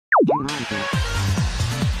Yo,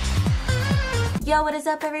 what is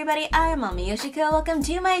up everybody? I am AmiYoshiko. Welcome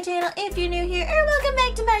to my channel if you're new here, or welcome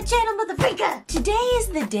back to my channel, motherfucker! Today is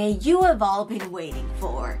the day you have all been waiting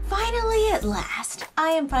for. Finally, at last. I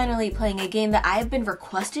am finally playing a game that I have been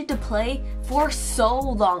requested to play for so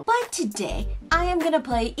long. But today, I am gonna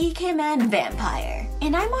play Ikemen Vampire.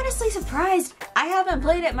 And I'm honestly surprised I haven't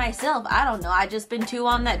played it myself. I don't know, I just been too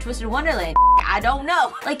on that Twisted Wonderland. I don't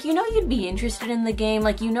know. Like, you know you'd be interested in the game,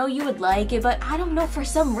 like you know you would like it, but I don't know, for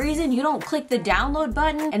some reason you don't click the download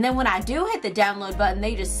button, and then when I do hit the download button,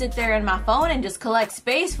 they just sit there in my phone and just collect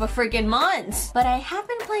space for freaking months. But I have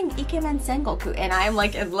been playing Ikemen Sengoku, and I am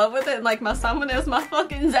like in love with it, and like my summoner is my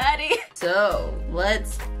fucking zaddy. So,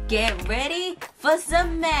 let's get ready for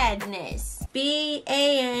some madness. B-A-N-A-N-E.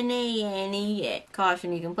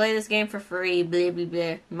 Caution, you can play this game for free, blah blah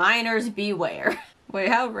blah. Minors beware. Wait,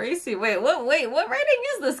 how racy? Wait, what rating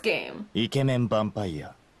is this game? Ikemen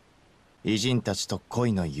Vampire. 偉人たちと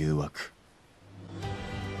恋の誘惑.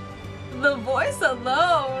 The voice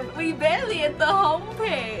alone! We barely hit the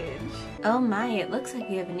homepage! Oh my, it looks like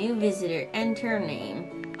we have a new visitor. Enter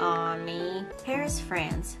name. Ami. Paris,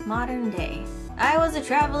 France. Modern day. I was a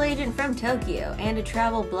travel agent from Tokyo and a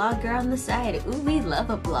travel blogger on the side. Ooh, we love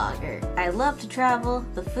a blogger. I love to travel,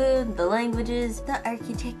 the food, the languages, the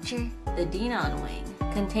architecture, the Dinan wing,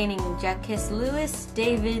 containing Jacques Louis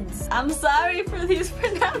David's, I'm sorry for these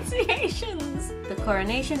pronunciations, the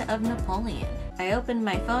coronation of Napoleon. I opened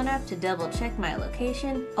my phone up to double check my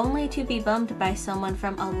location, only to be bumped by someone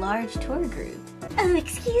from a large tour group. Oh,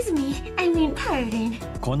 excuse me, I mean pardon.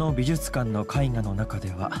 この美術館の絵画の中で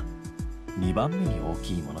は2番目に大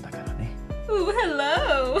きいものだからね。 Ooh,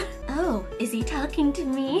 hello. Oh, is he talking to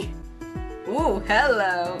me? Ooh,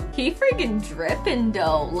 hello. He friggin' drippin'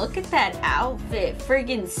 though. Look at that outfit.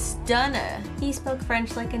 Friggin' stunner. He spoke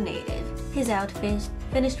French like a native. His outfit,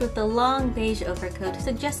 finished with the long beige overcoat,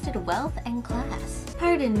 suggested wealth and class.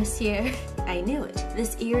 Pardon, monsieur. I knew it.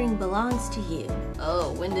 This earring belongs to you.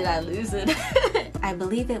 Oh, when did I lose it? I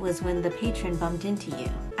believe it was when the patron bumped into you.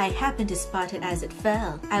 I happened to spot it as it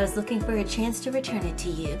fell. I was looking for a chance to return it to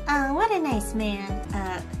you. Oh, what a nice man.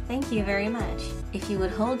 Thank you very much. If you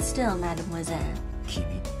would hold still, mademoiselle. 君、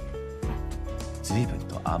随分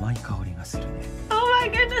と甘い香りがするね。 Oh my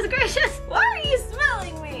goodness gracious! Why are you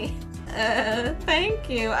smelling me? Thank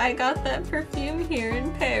you. I got that perfume here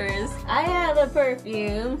in Paris. I have a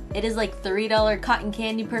perfume. It is like $3 cotton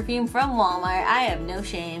candy perfume from Walmart. I have no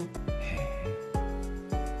shame.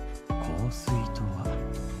 香水とは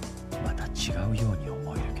また違うように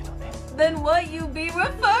思えるけどね。 Then what you be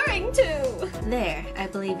referring to? There, I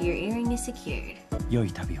believe your earring is secured. 良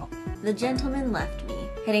い旅を。 The gentleman left me,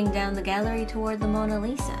 heading down the gallery toward the Mona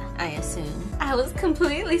Lisa, I assume. I was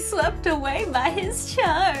completely swept away by his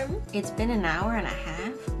charm. It's been an hour and a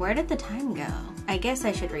half? Where did the time go? I guess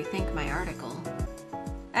I should rethink my article.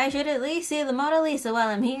 I should at least see the Mona Lisa while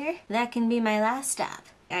I'm here. That can be my last stop.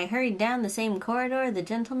 I hurried down the same corridor the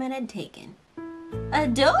gentleman had taken. A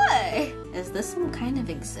door! Is this some kind of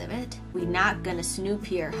exhibit? We not gonna snoop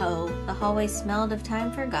here, ho. The hallway smelled of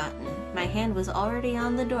time forgotten. My hand was already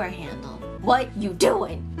on the door handle. What you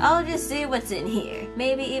doing? I'll just see what's in here.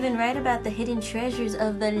 Maybe even write about the hidden treasures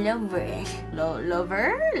of the Louvre.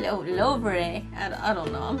 Louvre? I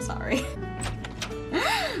don't know, I'm sorry.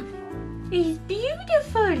 It's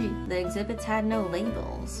beautiful! The exhibits had no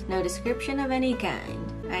labels, no description of any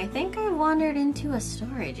kind. I think I wandered into a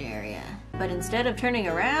storage area. But instead of turning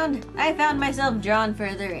around, I found myself drawn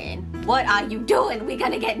further in. What are you doing? We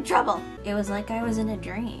gonna get in trouble! It was like I was in a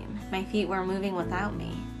dream. My feet were moving without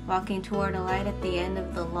me, walking toward a light at the end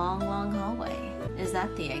of the long hallway. Is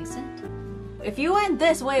that the exit? If you went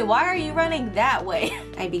this way, why are you running that way?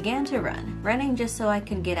 I began to run, running just so I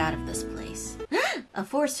could get out of this place. A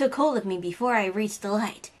force took hold of me before I reached the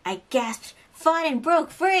light. I gasped, fought, and broke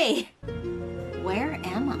free! Where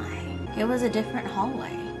am I? It was a different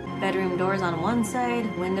hallway. Bedroom doors on one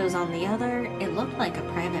side, windows on the other. It looked like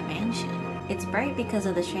a private mansion. It's bright because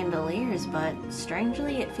of the chandeliers, but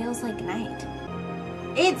strangely it feels like night.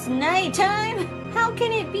 It's nighttime! How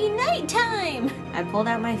can it be nighttime? I pulled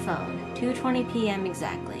out my phone. 2:20 p.m.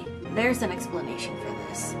 exactly. There's an explanation for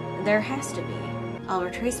this. There has to be. I'll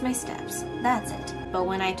retrace my steps. That's it. But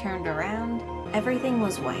when I turned around, everything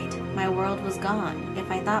was white. My world was gone.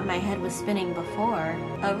 If I thought my head was spinning before,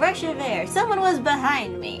 a rush of air. Someone was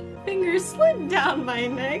behind me. Fingers slid down my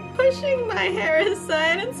neck, pushing my hair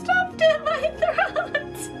aside and stopped in my throat.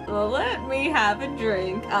 Well, let me have a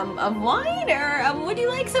drink. Of wine, or would you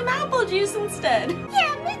like some apple juice instead?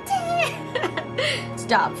 Yeah, me too.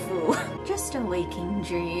 Stop, fool. Just just a waking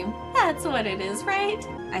dream. That's what it is, right?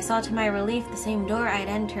 I saw to my relief the same door I'd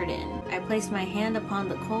entered in. I placed my hand upon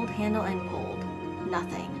the cold handle and pulled.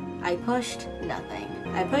 Nothing. I pushed, nothing.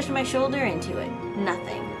 I pushed my shoulder into it.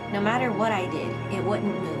 Nothing. No matter what I did, it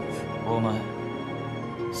wouldn't move. お前、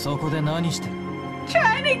そこで何してる?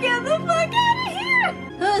 Trying to get the fuck out of here!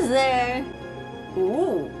 Who's there?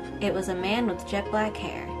 Ooh. It was a man with jet black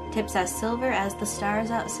hair, tips as silver as the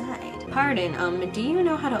stars outside. Pardon, do you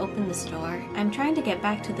know how to open this door? I'm trying to get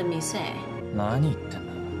back to the musée. 何言ってん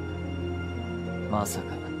だ? まさか、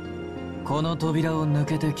この扉を抜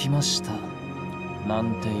けてきました。な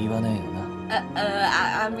んて言わねえよな。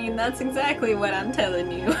I mean, that's exactly what I'm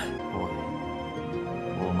telling you. お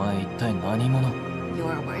い、お前一体何者?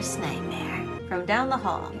 Your worst nightmare. From down the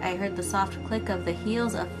hall, I heard the soft click of the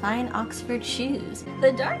heels of fine Oxford shoes.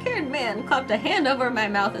 The dark-haired man clapped a hand over my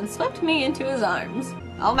mouth and swept me into his arms.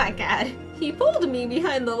 Oh my god. He pulled me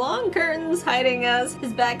behind the long curtains, hiding us,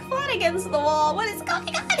 his back flat against the wall. What is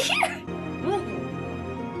going on here?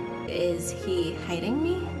 Is he hiding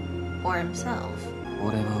me? Or himself?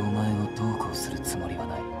 俺はお前をどうこうするつもりは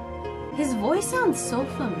ない。 His voice sounds so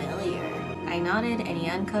familiar. I nodded and he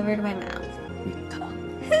uncovered my mouth. 言ったな。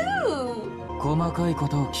 Who? 細かいこ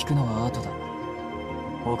とを聞くのは後だ。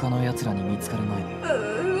他の奴らに見つかる前に。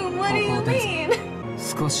What do you mean?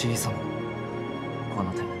 少し急ぐ。こ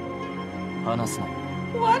の手、離すなよ。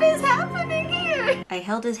 What is happening here? I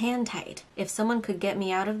held his hand tight. If someone could get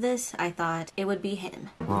me out of this, I thought it would be him.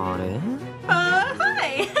 あれ? Hi!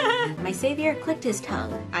 My savior clicked his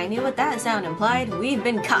tongue. I knew what that sound implied. We've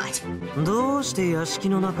been caught. どうして屋敷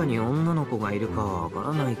の中に女の子がいるかわか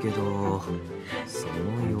らないけど、そ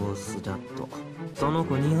の様子だと、その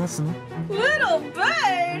子逃がすの? Little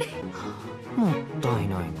bird! もったい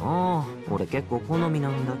ないな。俺結構好みな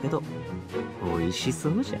んだけど。美味しそ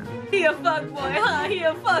うじゃん。 He a fuckboy, huh? He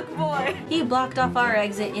a fuckboy. He blocked off our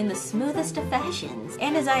exit in the smoothest of fashions,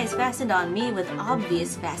 and his eyes fastened on me with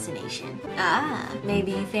obvious fascination. Ah,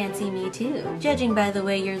 maybe you fancy me too, judging by the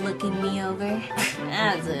way you're looking me over.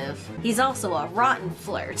 As if. He's also a rotten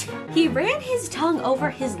flirt. He ran his tongue over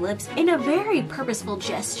his lips in a very purposeful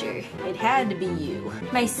gesture. It had to be you.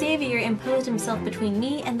 My savior imposed himself between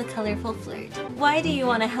me and the colorful flirt. Why do you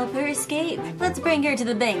want to help her escape? Let's bring her to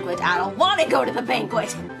the banquet. I don't want to go to the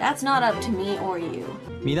banquet. That's not up to me or you.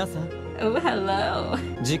 皆さん、 Oh, hello.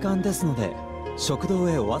 時間ですので食堂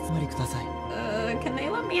へお集まりください。Can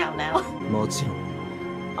they let me out now? もちろ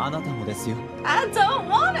ん、あなたもですよ。 I don't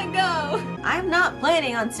want to go. I'm not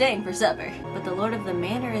planning on staying for supper, but the Lord of the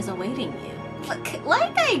Manor is awaiting you.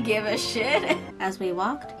 Like I give a shit. As we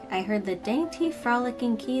walked, I heard the dainty,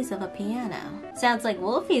 frolicking keys of a piano. Sounds like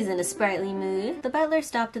Wolfie's in a sprightly mood. The butler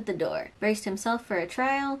stopped at the door, braced himself for a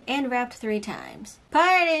trial, and rapped 3 times.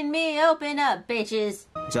 Pardon me, open up, bitches.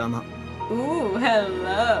 邪魔。 Ooh,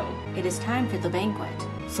 hello. It is time for the banquet.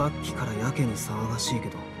 さっきからやけに騒がしいけ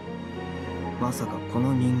ど、まさかこ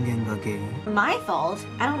の人間が原因? My fault?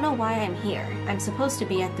 I don't know why I'm here. I'm supposed to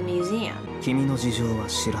be at the museum. 君の事情は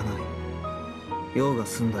知らない。用が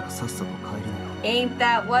済んだらさっさと帰るのよ。 Ain't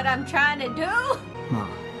that what I'm trying to do? まあ、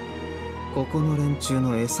ここの連中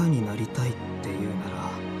の餌になりたいっていうなら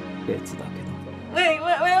別だけど。 Wait,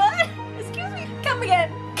 what? Excuse me?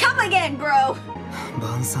 Come again, bro.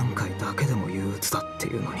 晩餐会だけでも憂鬱だって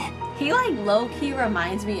いうのに。 He like low-key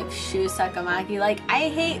reminds me of Shu Sakamaki. Like, I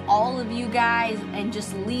hate all of you guys and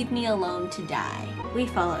just leave me alone to die. We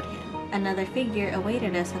followed him. Another figure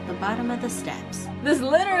awaited us at the bottom of the steps. This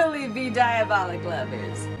literally be diabolic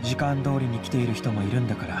lovers. 時間通りに来ている人もいるん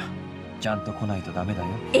だから、ちゃんと来ないとダメだよ。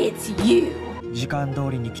 It's you. 時間通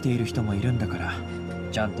りに来ている人もいるんだから、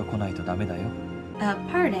ちゃんと来ないとダメだよ。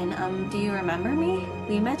Pardon, do you remember me?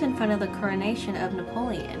 We met in front of the coronation of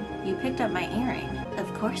Napoleon. You picked up my earring.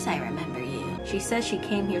 Of course I remember you. She says she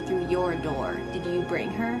came here through your door. Did you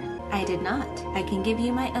bring her? I did not. I can give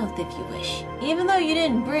you my oath if you wish. Even though you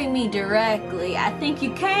didn't bring me directly, I think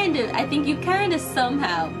you kind of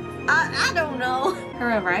somehow, I don't know.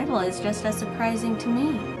 Her arrival is just as surprising to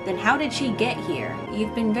me. Then how did she get here?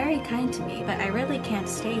 You've been very kind to me, but I really can't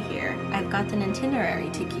stay here. I've got an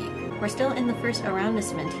itinerary to keep. We're still in the first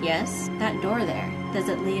arrondissement, yes? That door there, does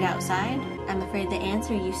it lead outside? I'm afraid the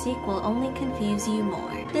answer you seek will only confuse you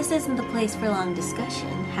more. This isn't the place for long discussion,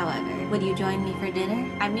 however. Would you join me for dinner?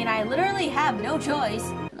 I mean, I literally have no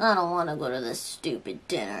choice. I don't want to go to this stupid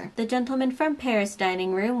dinner. The gentleman from Paris'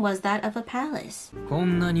 dining room was that of a palace. こ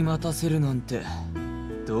んなに待たせるなんて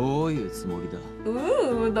どういうつもりだ?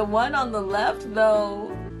 Ooh, the one on the left, though.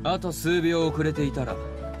 あと数秒遅れていたら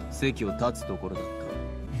席を立つところだった。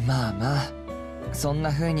まあまあ、そん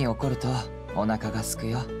な風に怒るとお腹が空く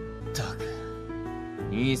よ。ったく、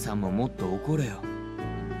兄さんももっと怒れよ。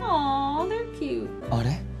Aw, they're cute. あ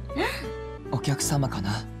れお客様か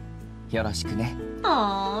な。よろしくね。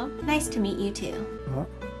Aw, nice to meet you too.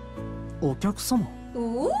 お客様？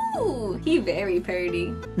 Ooh, he very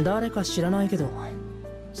pretty. 誰か知らないけど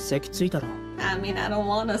席ついたら。 I mean, I don't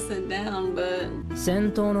want to sit down, but...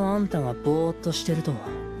 先頭のあんたがぼーっとしてると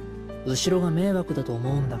後ろが迷惑だと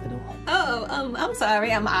思うんだけど。 Oh, I'm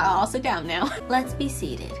sorry. I'll sit down now. Let's be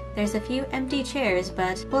seated. There's a few empty chairs,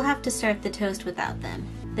 but we'll have to start the toast without them.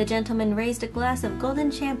 The gentleman raised a glass of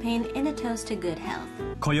golden champagne in a toast to good health.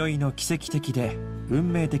 今宵の奇跡的で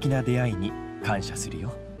運命的な出会いに感謝する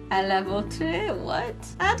よ。A level 2? What?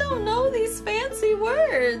 I don't know these fancy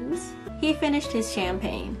words. He finished his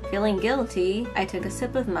champagne. Feeling guilty, I took a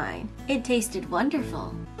sip of mine. It tasted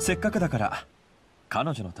wonderful. せっかくだから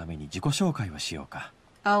彼女のために自己紹介をしようか。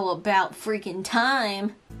Oh, about freaking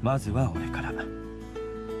time. まずは俺から。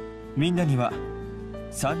みんなには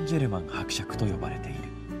サンジェルマン伯爵と呼ばれている。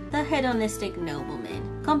 The hedonistic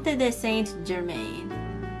nobleman, Comte de Saint-Germain.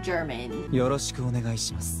 German. よろしくお願い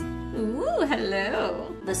します。 Ooh,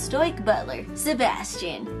 hello. The stoic butler,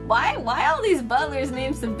 Sebastian. Why all these butlers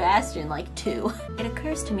named Sebastian, like 2? It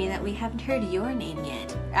occurs to me that we haven't heard your name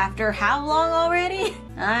yet. After how long already?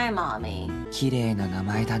 I'm Ami. 綺麗な名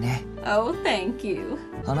前だね。 Oh, thank you.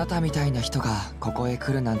 あなたみたいな人がここへ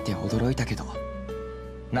来るなんて驚いたけど、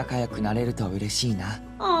仲良くなれると嬉しいな。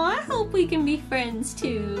 Oh, I hope we can be friends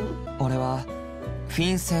too. 俺はフ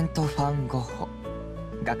ィンセント・ファン・ゴッホ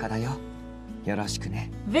画家だよ。よろしく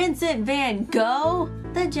ね。 Vincent van Gogh?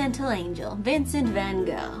 The gentle angel, Vincent van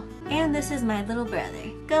Gogh. And this is my little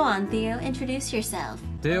brother. Go on, Theo, introduce yourself.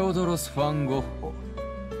 テオドロス・ファン・ゴッホ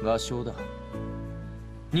画商だ。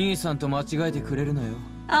兄さんと間違えてくれるのよ。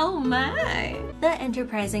 Oh my! The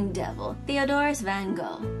enterprising devil, Theodorus van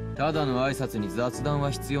Gogh. ただの挨拶に雑談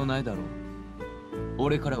は必要ないだろう。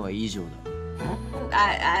俺からは以上だ。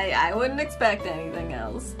 I wouldn't expect anything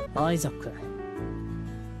else. アイザッ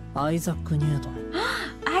クニュートン。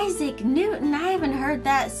 Isaac Newton, I haven't heard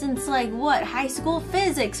that since like what, high school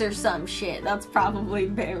physics or some shit. That's probably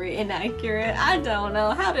very inaccurate. I don't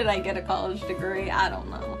know. How did I get a college degree? I don't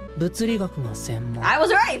know. 物理学が専門。 I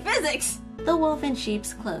was right, physics! The wolf in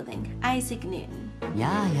sheep's clothing, Isaac Newton.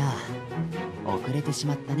 やあやあ、遅れてし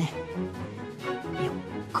まったね。よっ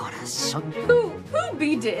こらしょ。 Who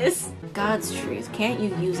be this? God's truth, can't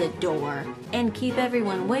you use a door? And keep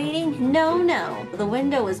everyone waiting? No. The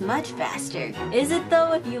window is much faster. Is it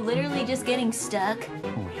though if you literally just getting stuck?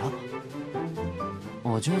 おや、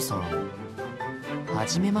お嬢さん、は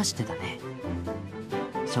じめましてだね。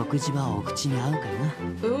食事はお口に合うかな。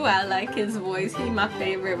 Ooh, I like his voice. He's my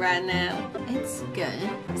favorite right now. It's good.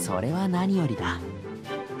 それは何よりだ。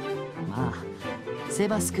まあ、セ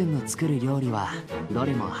バス君の作る料理はど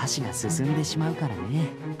れも箸が進んでしまうからね。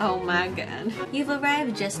 Oh my god. You've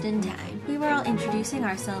arrived just in time. We were all introducing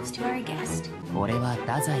ourselves to our guest. 俺は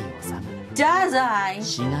太宰治。 Dazai!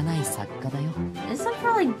 しがない作家だよ。 Is that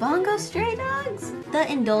for like bongo stray dogs? The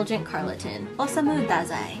indulgent charlatan, Osamu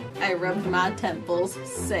Dazai. I rubbed my temples.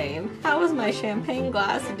 Same. How was my champagne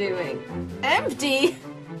glass doing? Empty!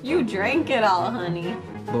 You drank it all, honey.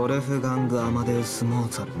 ボルフガング・アマデウス・モー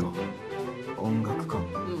ツァルト。音楽家。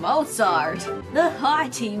 Mozart, the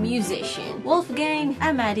haughty musician, Wolfgang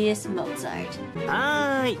Amadeus Mozart.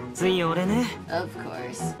 はーい、次俺ね。 Of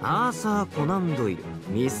course. アーサー・コナン・ドイル、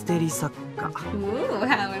ミステリ作家。 Ooh,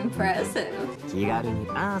 how impressive. 気軽に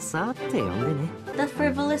アーサーって呼んでね。 The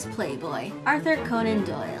frivolous playboy, Arthur Conan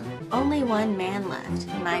Doyle. Only one man left,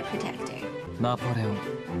 my protector. ナ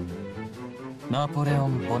ポレオ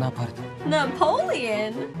ン・ボナパルト。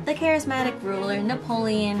 Napoleon! The charismatic ruler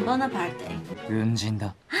Napoleon Bonaparte. 軍人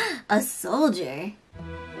だ。 A soldier?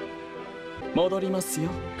 戻りますよ。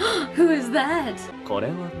 Who is that? これ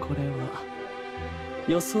は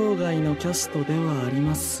予想外のキャストではあり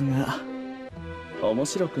ますが、面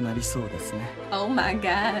白くなりそうですね。 Oh my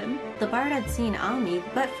god. The bard had seen Ami,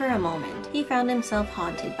 but for a moment, he found himself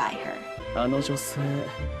haunted by her. あの女性、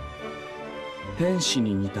天使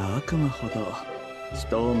に似た悪魔ほど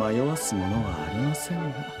人を迷わすものはありません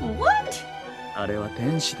が。 What? あれは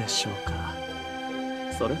天使でしょうか、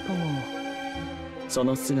それともそ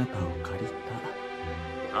の姿を借り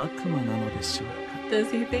た悪魔なのでしょうか。 Does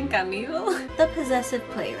he think I'm evil? The possessive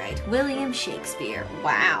playwright, William Shakespeare.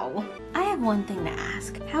 Wow. I have one thing to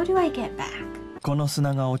ask. How do I get back? この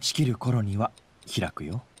砂が落ちきる頃には開く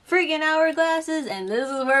よ。 Freaking hourglasses, and this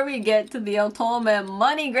is where we get to the otome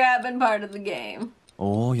money grabbing part of the game.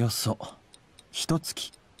 おおよそ一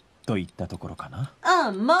月といったところかな。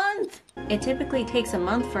A month? It typically takes a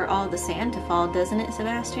month for all the sand to fall, doesn't it,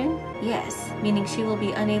 Sebastian? Yes, meaning she will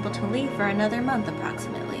be unable to leave for another month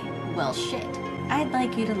approximately. Well, shit. I'd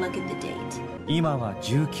like you to look at the date. 今は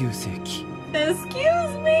19世紀。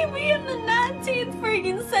Excuse me, we in the 19th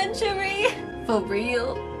freaking century? For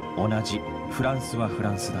real? 同じフランスはフ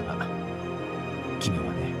ランスだが、君は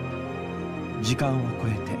ね、時間を超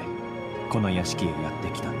えてこの屋敷へやって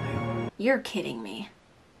きたんだよ。You're kidding me.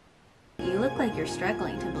 You look like you're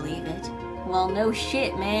struggling to believe it. Well, no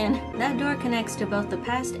shit, man. That door connects to both the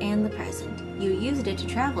past and the present. You used it to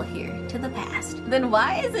travel here, to the past. Then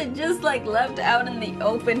why is it just like left out in the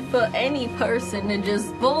open for any person to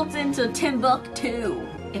just bolt into Timbuktu?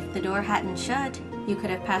 If the door hadn't shut, you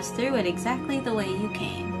could have passed through it exactly the way you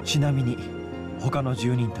came. ちなみに他の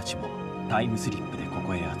住人たちもタイムスリップでこ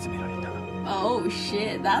こへ集められた。Oh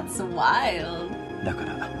shit, that's wild. だか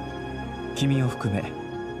ら君を含め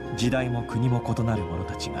時代も国も異なる者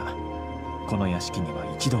たちがこの屋敷には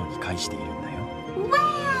一堂に会しているんだよ。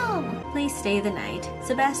Wow! Please stay the night.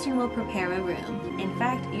 Sebastian will prepare a room. In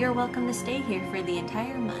fact, you're welcome to stay here for the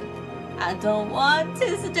entire month. I don't want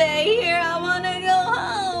to stay here. I want to go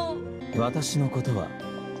home. 私のことは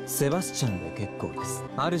セバスチャンで結構です。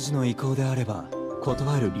主の意向であれば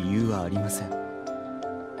断る理由はありません。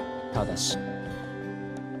ただし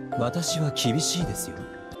私は厳しいですよ。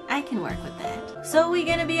I can work with that. So we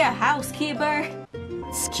gonna be a housekeeper?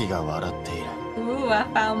 月が笑っている。 Ooh, I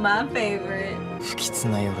found my favorite. 不吉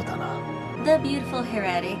な夜だな。 The beautiful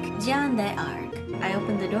heretic, Jean de Arc. I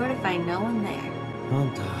opened the door to find no one there. あ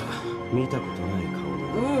んた見たことない顔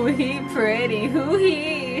だ。 Ooh, he pretty. Who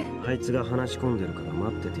he? あいつが話し込んでるから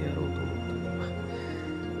待っててやろうと思っ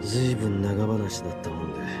たが、ずいぶん長話だったも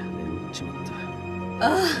んで眠っちまった。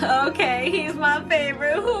Okay, he's my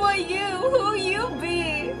favorite. Who are you? Who you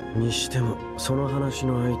be? にしてもその話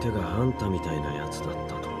の相手があんたみたいなやつだっ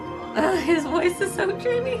たと思う。His voice is so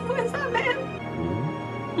dreamy. Who is that man?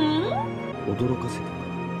驚かせ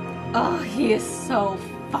た。 Oh, he is so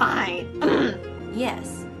fine.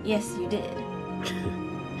 Yes, yes, you did.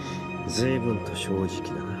 ずいぶんと正直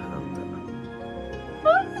だな、あんた。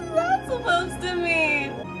 What is that supposed to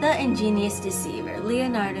mean? The ingenious deceiver,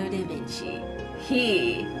 Leonardo da Vinci.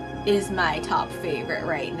 He is my top favorite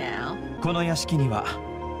right now. この屋敷には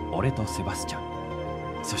俺とセバスチャ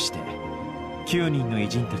ン、そして9人の偉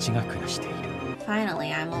人たちが暮らしている。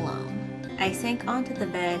 Finally, I'm alone. I sank onto the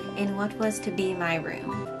bed in what was to be my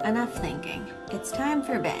room. Enough thinking. It's time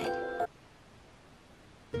for bed.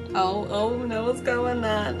 Oh no, what's going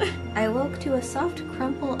on? I woke to a soft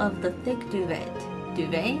crumple of the thick duvet,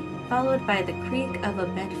 followed by the creak of a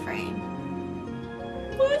bed frame.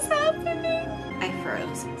 What's happening? I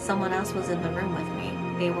froze. Someone else was in the room with me.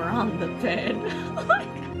 They were on the bed.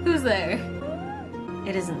 Who's there?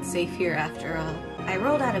 It isn't safe here after all. I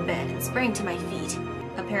rolled out of bed and sprang to my feet.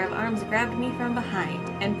 A pair of arms grabbed me from behind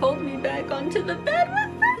and pulled me back onto the bed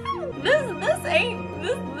with them. This ain't...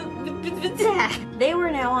 They were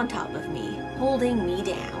now on top of me, holding me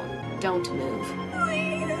down. Don't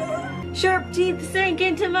move. Sharp teeth sank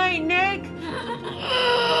into my neck.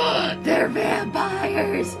 They're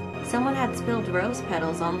vampires. Someone had spilled rose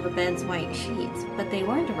petals on the bed's white sheets, but they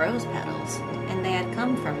weren't rose petals, and they had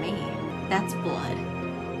come from me. That's blood.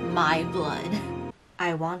 My blood.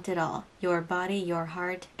 I want it all. Your body, your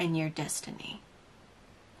heart, and your destiny.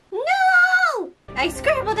 No! I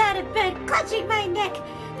scrambled out of bed, clutching my neck.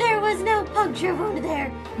 There was no puncture wound there,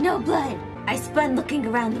 no blood. I spun looking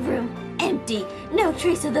around the room. Empty. No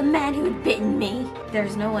trace of the man who had bitten me.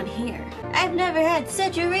 There's no one here. I've never had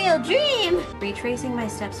such a real dream! Retracing my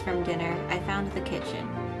steps from dinner, I found the kitchen.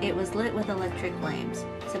 It was lit with electric lamps.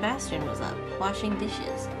 Sebastian was up, washing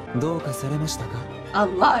dishes. どうかされましたか? A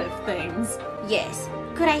lot of things. Yes.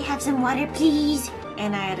 Could I have some water, please?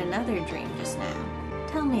 And I had another dream just now.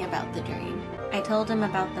 Tell me about the dream. I told him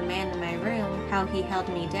about the man in my room, how he held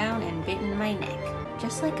me down and bitten my neck,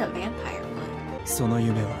 just like a vampire would. その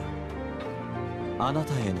夢はあな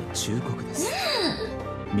たへの忠告です。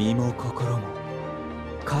身も心も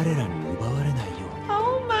彼らに奪われないように。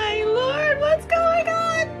 Oh my lord, what's going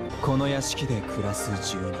on? この屋敷で暮らす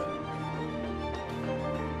住人、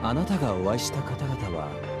あなたがお会いした方々は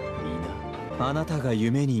皆あなたが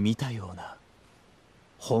夢に見たような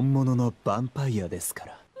本物のヴァンパイアですか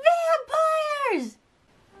ら。 Vampires!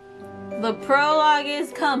 The prologue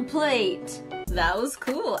is complete. That was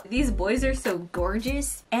cool. These boys are so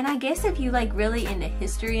gorgeous. And I guess if you like really into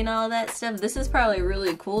history and all that stuff, this is probably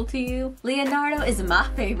really cool to you. Leonardo is my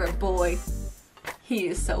favorite boy. He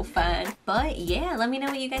is so fun. But yeah, let me know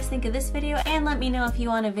what you guys think of this video, and let me know if you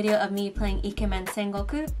want a video of me playing Ikemen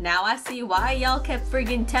Sengoku. Now I see why y'all kept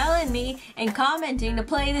friggin' telling me and commenting to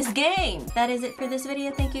play this game. That is it for this video.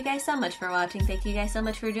 Thank you guys so much for watching. Thank you guys so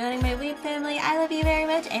much for joining my weeb family. I love you very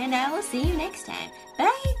much, and I will see you next time.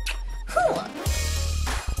 Bye! Whew.